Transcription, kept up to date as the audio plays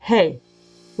Hey,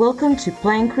 welcome to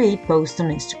Plan Create Post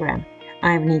on Instagram.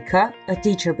 I'm Nika, a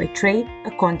teacher by trade, a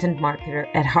content marketer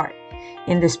at heart.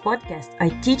 In this podcast, I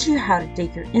teach you how to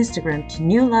take your Instagram to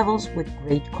new levels with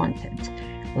great content.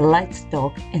 Let's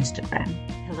talk Instagram.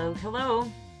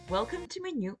 Hello. Welcome to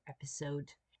my new episode.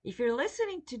 If you're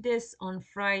listening to this on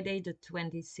Friday, the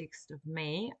 26th of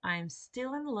May, I'm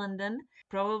still in London,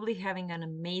 probably having an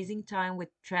amazing time with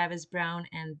Travis Brown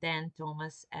and Dan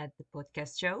Thomas at the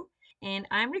podcast show. And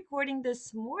I'm recording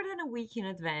this more than a week in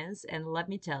advance, and let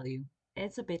me tell you,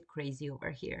 it's a bit crazy over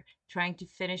here, trying to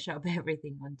finish up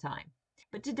everything on time.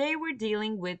 But today we're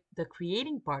dealing with the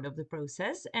creating part of the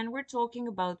process, and we're talking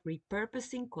about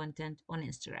repurposing content on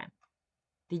Instagram.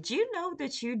 Did you know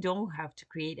that you don't have to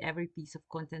create every piece of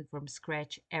content from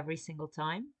scratch every single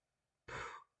time?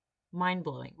 Mind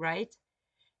blowing, right?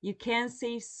 You can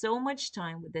save so much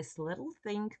time with this little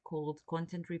thing called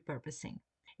content repurposing.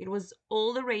 It was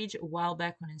all the rage a while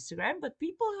back on Instagram, but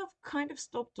people have kind of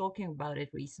stopped talking about it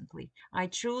recently. I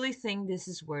truly think this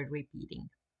is worth repeating.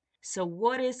 So,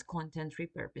 what is content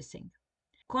repurposing?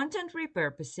 Content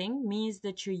repurposing means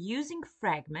that you're using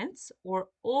fragments or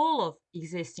all of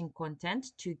existing content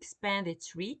to expand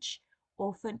its reach,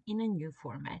 often in a new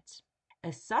format. A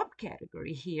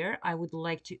subcategory here I would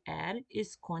like to add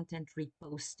is content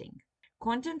reposting.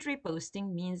 Content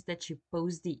reposting means that you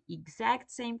post the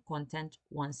exact same content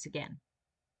once again.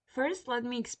 First, let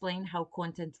me explain how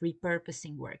content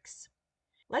repurposing works.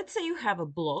 Let's say you have a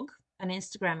blog, an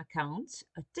Instagram account,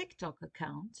 a TikTok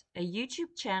account, a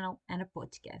YouTube channel, and a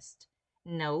podcast.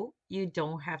 No, you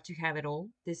don't have to have it all.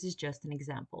 This is just an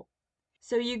example.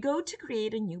 So you go to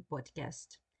create a new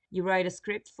podcast. You write a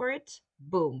script for it.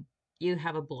 Boom, you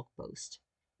have a blog post.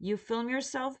 You film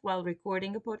yourself while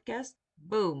recording a podcast.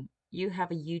 Boom, you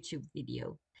have a YouTube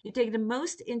video. You take the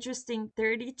most interesting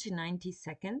 30 to 90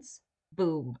 seconds.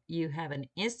 Boom, you have an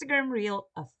Instagram reel,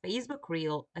 a Facebook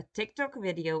reel, a TikTok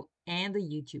video, and a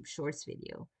YouTube Shorts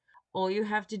video. All you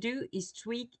have to do is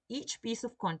tweak each piece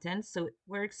of content so it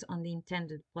works on the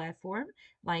intended platform,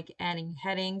 like adding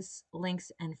headings,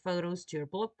 links, and photos to your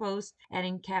blog post,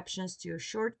 adding captions to your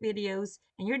short videos,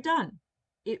 and you're done.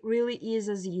 It really is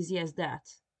as easy as that.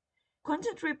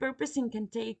 Content repurposing can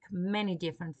take many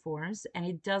different forms, and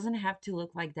it doesn't have to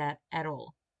look like that at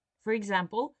all. For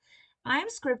example, I'm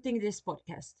scripting this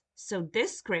podcast, so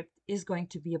this script is going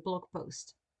to be a blog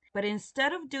post. But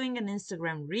instead of doing an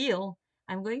Instagram reel,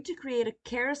 I'm going to create a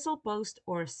carousel post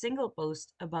or a single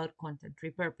post about content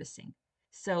repurposing.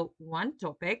 So, one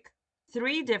topic,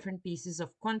 three different pieces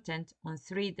of content on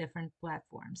three different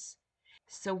platforms.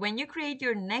 So, when you create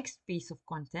your next piece of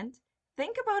content,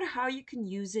 think about how you can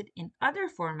use it in other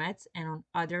formats and on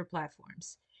other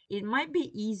platforms. It might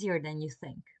be easier than you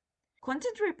think.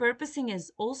 Content repurposing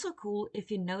is also cool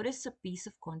if you notice a piece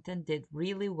of content did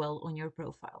really well on your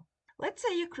profile. Let's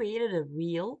say you created a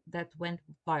reel that went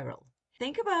viral.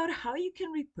 Think about how you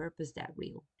can repurpose that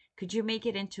reel. Could you make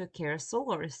it into a carousel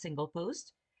or a single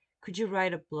post? Could you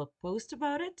write a blog post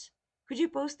about it? Could you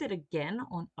post it again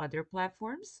on other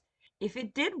platforms? If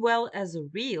it did well as a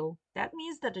reel, that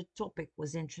means that the topic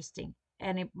was interesting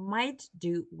and it might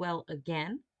do well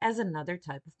again as another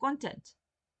type of content.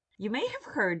 You may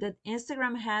have heard that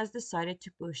Instagram has decided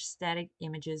to push static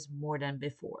images more than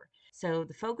before. So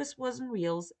the focus was on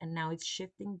Reels, and now it's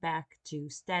shifting back to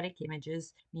static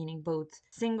images, meaning both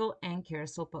single and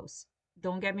carousel posts.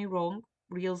 Don't get me wrong,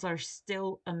 Reels are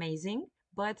still amazing,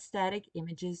 but static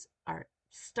images are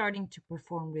starting to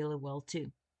perform really well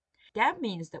too. That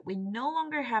means that we no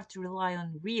longer have to rely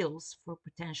on Reels for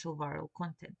potential viral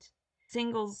content.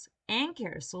 Singles and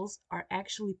carousels are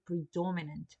actually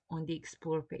predominant on the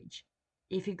Explore page.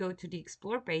 If you go to the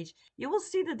Explore page, you will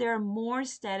see that there are more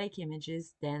static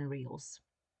images than Reels.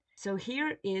 So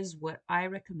here is what I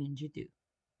recommend you do.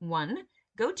 One,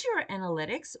 go to your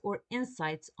analytics or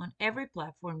insights on every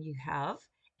platform you have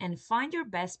and find your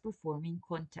best performing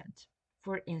content.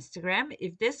 For Instagram,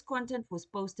 if this content was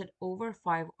posted over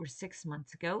 5 or 6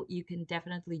 months ago, you can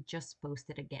definitely just post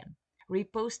it again.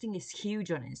 Reposting is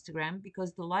huge on Instagram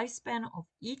because the lifespan of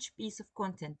each piece of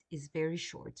content is very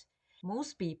short.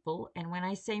 Most people, and when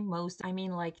I say most, I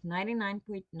mean like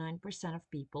 99.9%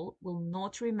 of people, will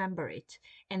not remember it,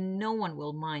 and no one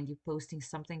will mind you posting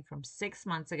something from 6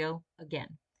 months ago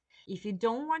again. If you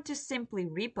don't want to simply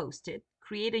repost it,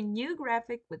 create a new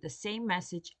graphic with the same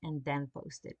message and then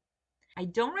post it. I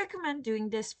don't recommend doing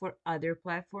this for other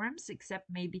platforms except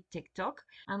maybe TikTok,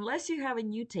 unless you have a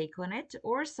new take on it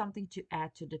or something to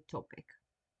add to the topic.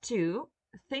 Two,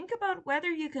 think about whether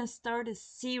you can start a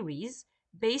series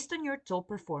based on your top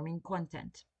performing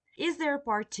content. Is there a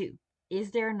part two?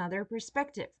 Is there another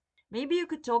perspective? Maybe you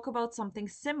could talk about something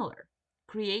similar.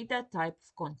 Create that type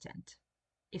of content.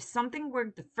 If something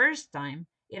worked the first time,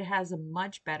 it has a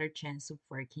much better chance of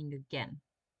working again.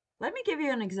 Let me give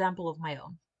you an example of my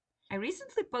own. I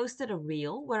recently posted a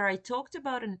reel where I talked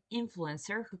about an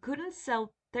influencer who couldn't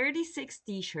sell 36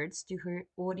 t-shirts to her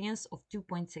audience of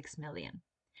 2.6 million.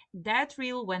 That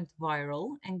reel went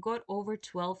viral and got over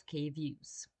 12K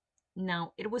views.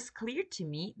 Now, it was clear to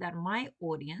me that my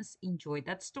audience enjoyed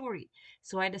that story,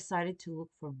 so I decided to look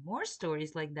for more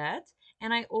stories like that,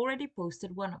 and I already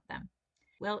posted one of them.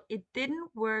 Well, it didn't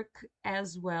work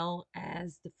as well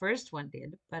as the first one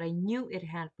did, but I knew it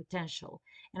had potential,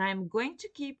 and I'm going to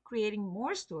keep creating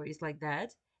more stories like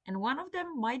that, and one of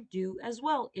them might do as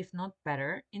well, if not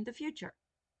better, in the future.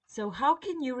 So, how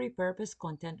can you repurpose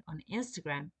content on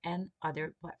Instagram and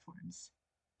other platforms?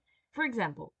 For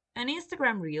example, an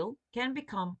Instagram reel can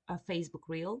become a Facebook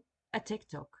reel, a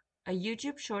TikTok, a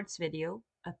YouTube Shorts video,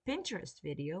 a Pinterest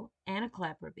video, and a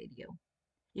Clapper video.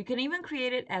 You can even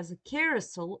create it as a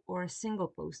carousel or a single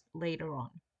post later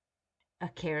on. A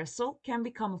carousel can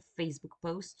become a Facebook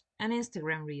post, an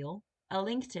Instagram reel, a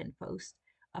LinkedIn post,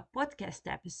 a podcast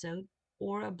episode,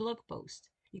 or a blog post.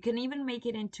 You can even make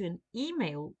it into an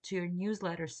email to your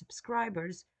newsletter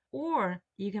subscribers, or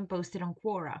you can post it on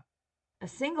Quora. A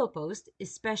single post,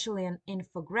 especially an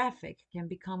infographic, can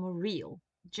become a reel.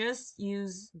 Just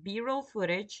use B-roll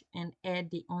footage and add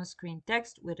the on-screen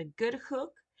text with a good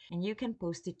hook, and you can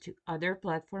post it to other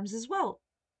platforms as well.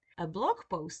 A blog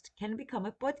post can become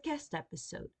a podcast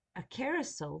episode, a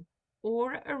carousel,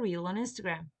 or a reel on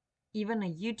Instagram, even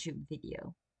a YouTube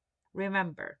video.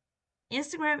 Remember,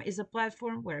 Instagram is a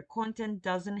platform where content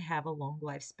doesn't have a long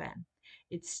lifespan.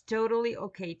 It's totally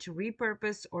okay to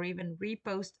repurpose or even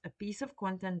repost a piece of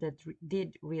content that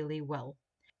did really well,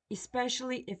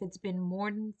 especially if it's been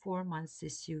more than 4 months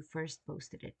since you first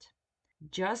posted it.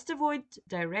 Just avoid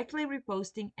directly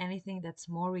reposting anything that's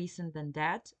more recent than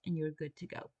that, and you're good to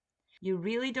go. You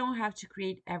really don't have to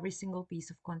create every single piece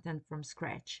of content from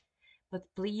scratch, but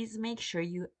please make sure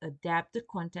you adapt the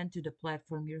content to the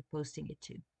platform you're posting it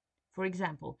to. For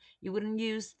example, you wouldn't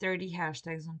use 30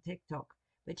 hashtags on TikTok,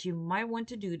 but you might want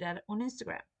to do that on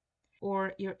Instagram.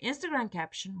 Or your Instagram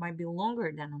caption might be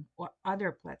longer than on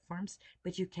other platforms,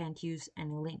 but you can't use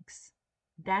any links.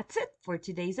 That's it for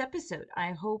today's episode.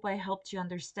 I hope I helped you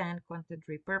understand content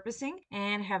repurposing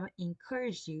and have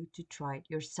encouraged you to try it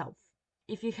yourself.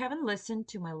 If you haven't listened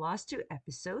to my last 2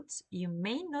 episodes, you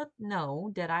may not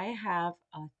know that I have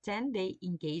a 10-day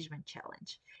engagement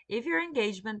challenge. If your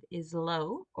engagement is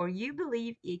low or you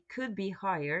believe it could be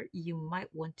higher, you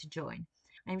might want to join.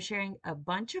 I'm sharing a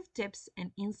bunch of tips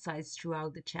and insights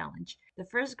throughout the challenge. The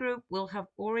first group will have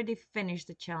already finished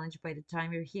the challenge by the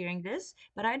time you're hearing this,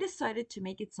 but I decided to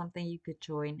make it something you could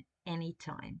join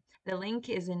anytime. The link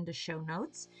is in the show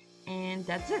notes. And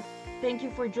that's it. Thank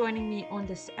you for joining me on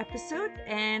this episode,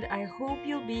 and I hope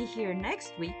you'll be here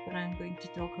next week when I'm going to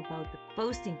talk about the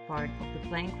posting part of the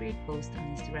Plan Create Post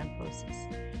on Instagram process.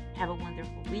 Have a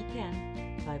wonderful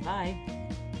weekend. Bye-bye.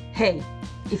 Hey,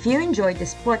 if you enjoyed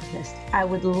this podcast, I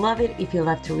would love it if you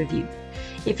left a review.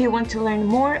 If you want to learn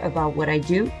more about what I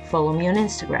do, follow me on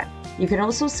Instagram. You can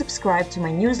also subscribe to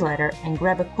my newsletter and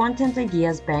grab a Content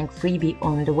Ideas Bank freebie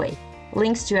on the way.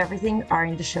 Links to everything are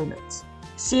in the show notes.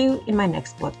 See you in my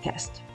next podcast.